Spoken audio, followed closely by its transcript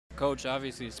Coach,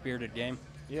 obviously a spirited game.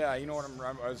 Yeah, you know what,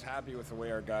 I was happy with the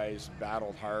way our guys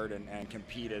battled hard and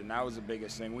competed, and that was the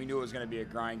biggest thing. We knew it was going to be a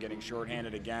grind getting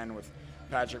shorthanded again with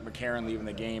Patrick McCarron leaving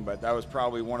the game, but that was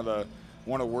probably one of the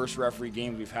worst referee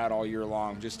games we've had all year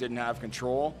long. Just didn't have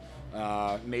control,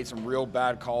 made some real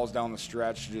bad calls down the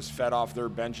stretch, just fed off their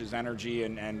bench's energy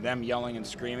and them yelling and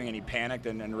screaming, and he panicked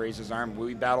and raised his arm.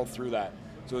 We battled through that.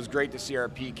 So it was great to see our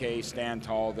PK stand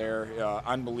tall there.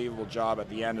 Unbelievable job at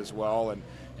the end as well,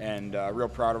 and real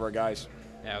proud of our guys.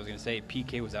 Yeah, I was going to say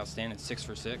PK was outstanding, 6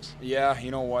 for 6. Yeah, you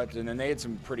know what, and then they had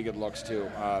some pretty good looks too.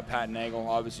 Pat Nagel,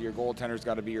 obviously your goaltender's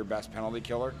got to be your best penalty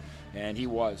killer, and he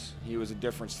was. He was a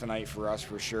difference tonight for us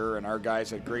for sure, and our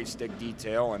guys had great stick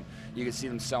detail, and you could see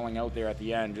them selling out there at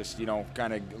the end, just, you know,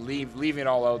 kind of leaving it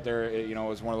all out there, you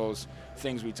know, is one of those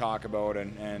things we talk about,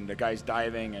 and the guys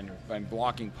diving and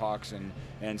blocking pucks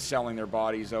and selling their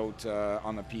bodies out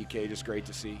on the PK, just great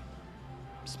to see.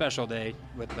 Special day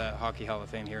with the Hockey Hall of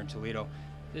Fame here in Toledo.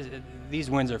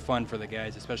 These wins are fun for the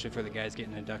guys, especially for the guys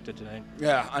getting inducted tonight.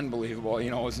 Yeah, unbelievable.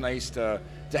 You know, it was nice to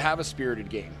have a spirited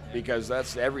game, because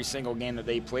that's every single game that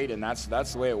they played, and that's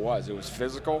the way it was. It was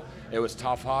physical. It was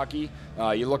tough hockey.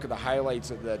 You look at the highlights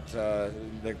of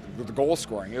the goal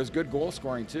scoring. It was good goal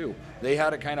scoring too. They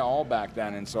had it kind of all back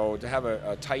then, and so to have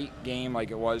a tight game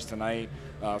like it was tonight,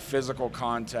 physical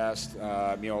contest,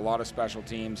 you know, a lot of special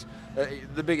teams.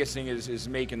 The biggest thing is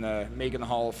making the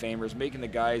Hall of Famers, making the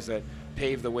guys that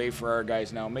pave the way for our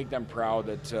guys now, make them proud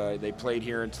that they played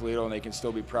here in Toledo, and they can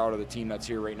still be proud of the team that's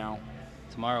here right now.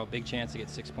 Tomorrow, big chance to get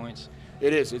 6 points.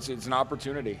 It is. It's an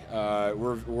opportunity.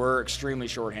 We're extremely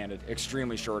shorthanded,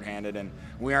 and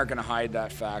we aren't going to hide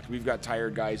that fact. We've got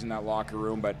tired guys in that locker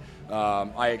room, but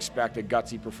I expect a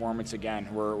gutsy performance again.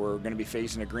 We're going to be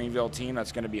facing a Greenville team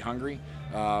that's going to be hungry,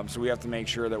 so we have to make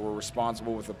sure that we're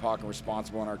responsible with the puck and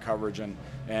responsible in our coverage, and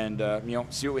you know,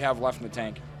 see what we have left in the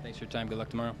tank. Thanks for your time. Good luck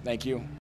tomorrow. Thank you.